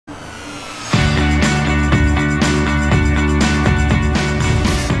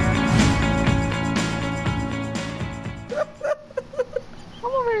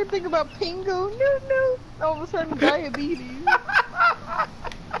think about Pingo. No, no. All of a sudden, diabetes.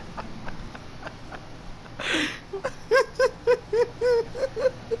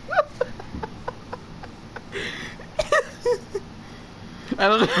 I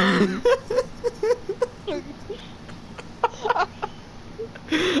don't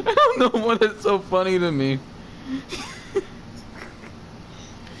I don't know what is so funny to me.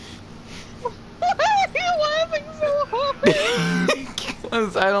 Why are you laughing so hard?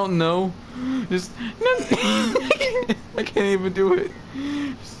 Because I don't know. Just I can't even do it.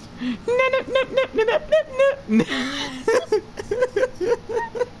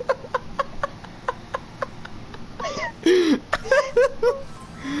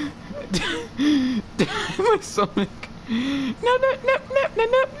 My stomach.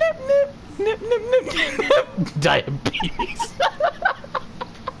 Diabetes.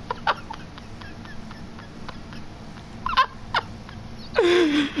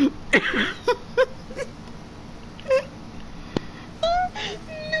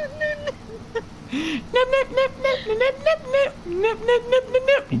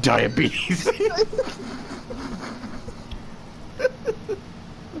 Diabetes.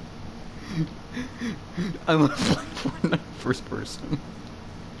 I love Fortnite first person.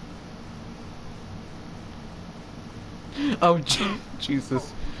 Oh,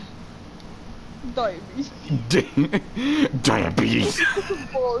 Jesus. Diabetes. Diabetes.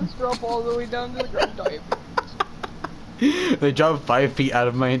 Balls drop all the way down to the ground. Diabetes. They drop 5 feet out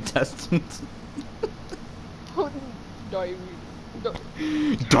of my intestines. Diabetes.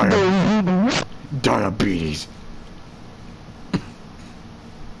 Diabetes.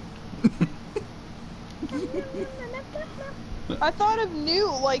 I thought of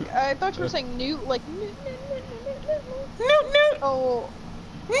Newt, like, I thought you were saying Newt, like, Newt. Oh,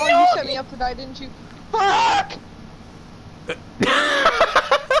 you set me up to die, didn't you? Fuck!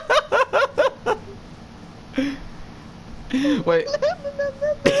 Wait.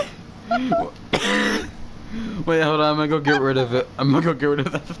 Wait, hold on, I'm gonna go get rid of it. I'm gonna go get rid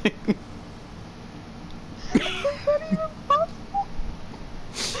of that thing. Is that even possible?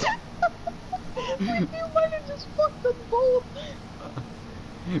 You might have just fucked them both.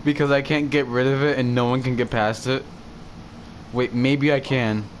 Because I can't get rid of it and no one can get past it. Wait, maybe I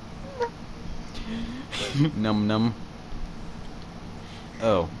can. Num num.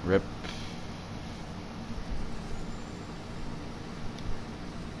 Oh, rip.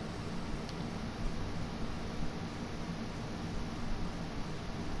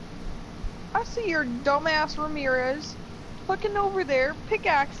 I see your dumbass Ramirez fucking over there,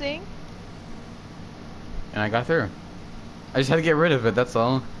 pickaxing. And I got through. I just had to get rid of it, that's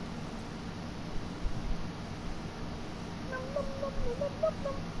all.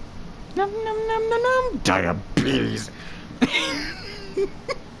 Num num num num num. Diabetes. I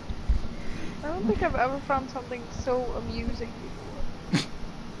don't think I've ever found something so amusing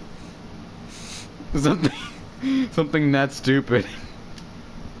before. Something that stupid.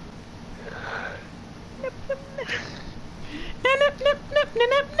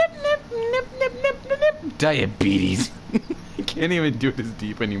 Diabetes. I can't even do it as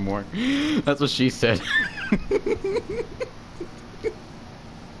deep anymore. That's what she said.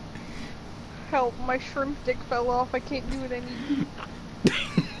 Help, my shrimp dick fell off. I can't do it any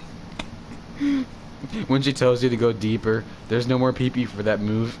deeper. When she tells you to go deeper, there's no more pee-pee for that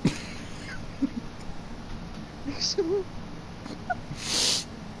move.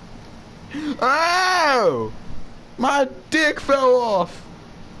 Oh! My dick fell off!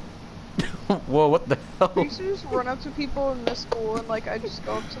 Whoa, what the hell? I used to just run up to people in the school and like I'd just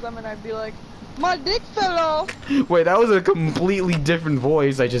go up to them and I'd be like, my dick fell off! Wait, that was a completely different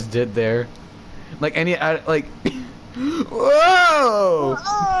voice I just did there. Like like... Whoa!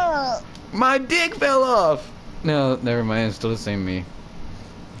 My dick fell off! No, never mind, it's still the same me.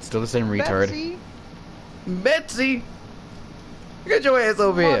 It's still the same retard. Betsy! Betsy! Get your ass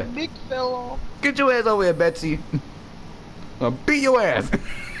over My here! dick fell off. Get your ass over here, Betsy! I'll beat your ass!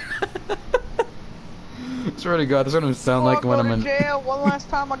 I swear to God, that's what I'm gonna sound like when I'm in jail. One last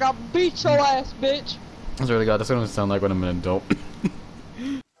time I got beat your ass, bitch. I swear to God, that's what I'm gonna sound like when I'm an adult.